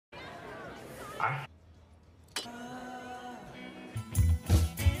I...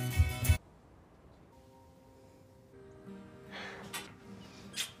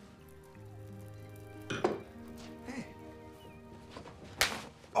 Hey.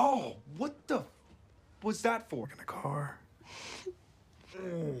 Oh, what the was that for? In a car.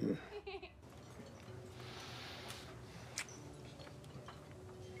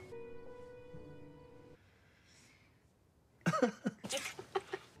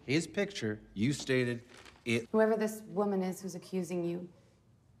 His picture, you stated it. Whoever this woman is who's accusing you,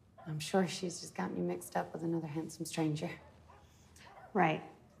 I'm sure she's just gotten you mixed up with another handsome stranger. Right.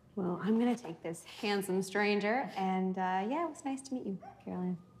 Well, I'm gonna take this handsome stranger, and yeah, it was nice to meet you,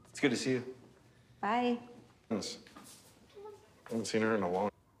 Caroline. It's good to see you. Bye. Yes. I haven't seen her in a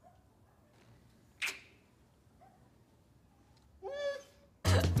long.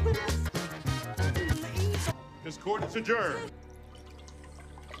 This court is adjourned.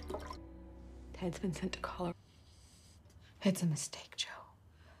 Ted's been sent to call her. It's a mistake, Joe.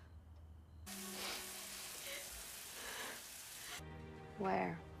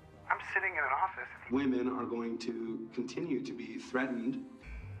 Where? I'm sitting in an office. Women are going to continue to be threatened.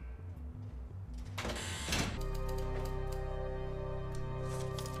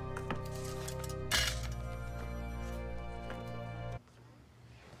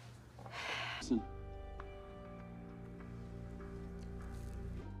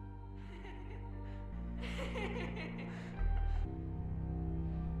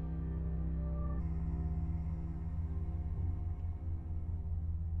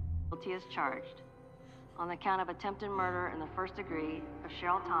 Guilty as charged. On the count of attempted murder in the first degree of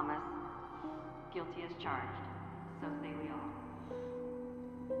Cheryl Thomas, guilty as charged. So say we all.